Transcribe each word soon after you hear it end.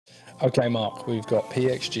Okay, Mark, we've got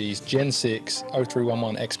PXG's Gen6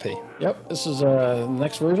 0311 XP. Yep, this is the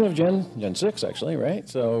next version of Gen 6, actually, right?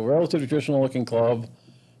 So relatively traditional looking club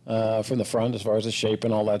from the front as far as the shape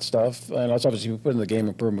and all that stuff. And it's obviously put in the game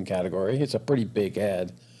improvement category. It's a pretty big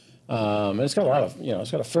head. And it's got a lot of, it's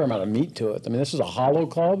got a fair amount of meat to it. I mean, this is a hollow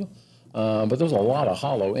club, but there's a lot of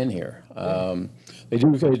hollow in here. They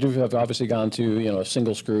do have obviously gone to, a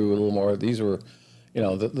single screw a little more. These were,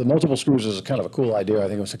 the multiple screws is kind of a cool idea. I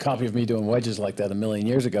think it was a copy of me doing wedges like that a million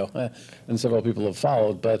years ago, and several people have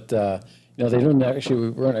followed. But they didn't actually, we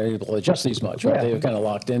weren't able to adjust these much, right? They were kind of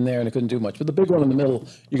locked in there and they couldn't do much. But the big one in the middle,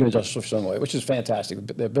 you can adjust some way, which is fantastic.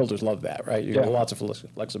 The builders love that, right? You got lots of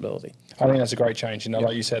flexibility. I think that's a great change.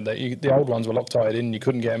 Like you said, that the old ones were Loctite in, you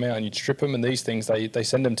couldn't get them out, and you'd strip them. And these things, they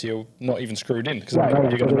send them to you not even screwed in because they know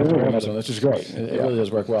you're going to mess them, which is great. It really does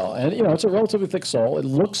work well. And it's a relatively thick sole. It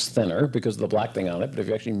looks thinner because of the black thing on it, but if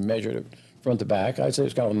you actually measured it front to back, I'd say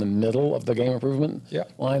it's kind of in the middle of the game improvement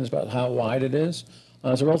line. Is about how wide it is.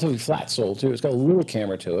 It's a relatively flat sole, too. It's got a little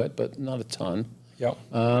camber to it, but not a ton. Yep.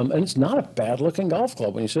 And it's not a bad-looking golf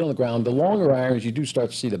club. When you sit on the ground, the longer irons, you do start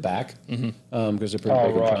to see the back because they're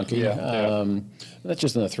pretty big and chunky. That's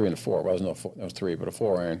just in a 3 and a 4. Well, it wasn't no 3, but a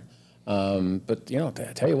 4 iron. But, I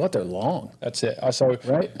tell you what, they're long. That's it. That's what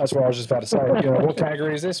I was just about to say. What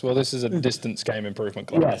category is this? Well, this is a distance game improvement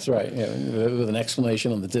club. Yes, right. With an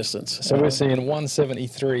explanation on the distance. So we're seeing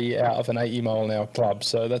 173 out of an 80-mile-an-hour club.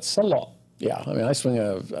 So that's a lot. Yeah, I mean, I swing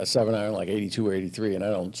a 7-iron like 82 or 83, and I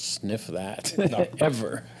don't sniff that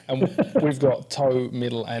ever. And we've got toe,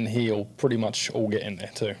 middle, and heel pretty much all get in there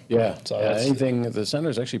too. Yeah, so anything, the center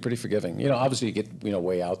is actually pretty forgiving. Obviously you get,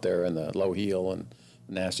 way out there in the low heel and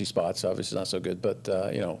nasty spots, obviously not so good. But,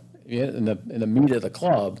 in the meat of the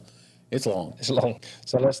club, it's long. It's long.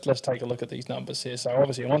 So let's take a look at these numbers here. So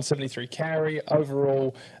obviously a 173 carry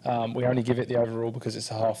overall. We only give it the overall because it's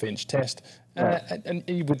a half-inch test. And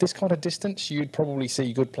with this kind of distance, you'd probably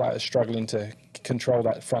see good players struggling to control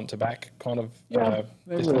that front to back kind of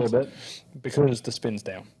maybe a little bit because the spin's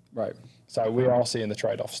down. Right. So we are seeing the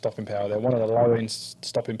trade-off stopping power. They're one of the lowest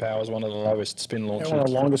stopping powers, one of the lowest spin launches. One of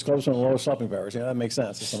the longest clubs and the lowest stopping powers. That makes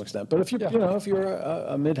sense to some extent. But if you're, if you're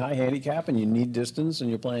a mid-high handicap and you need distance and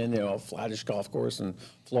you're playing, a flattish golf course in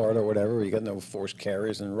Florida or whatever, where you got no forced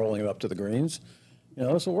carries and rolling it up to the greens,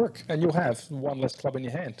 this will work. And you'll have one less club in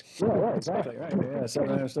your hand. Yeah, right, exactly. Right. Yeah,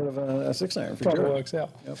 7-iron instead of a 6-iron for Probably sure. works out.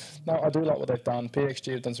 Yep. No, I do like what they've done.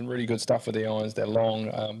 PXG have done some really good stuff with the irons. They're long.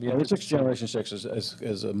 The 6 Generation 6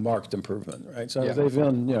 is a marked improvement, right? So they've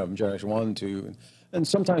done, Generation 1, 2, and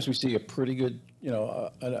sometimes we see a pretty good,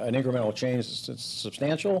 an incremental change that's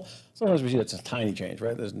substantial. Sometimes we see it's a tiny change,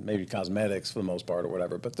 right? There's maybe cosmetics for the most part or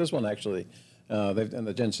whatever, but this one actually, in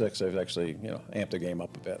the Gen 6, they've actually, amped the game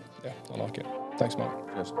up a bit. Yeah, I like it. Thanks, Mark.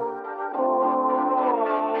 Yes.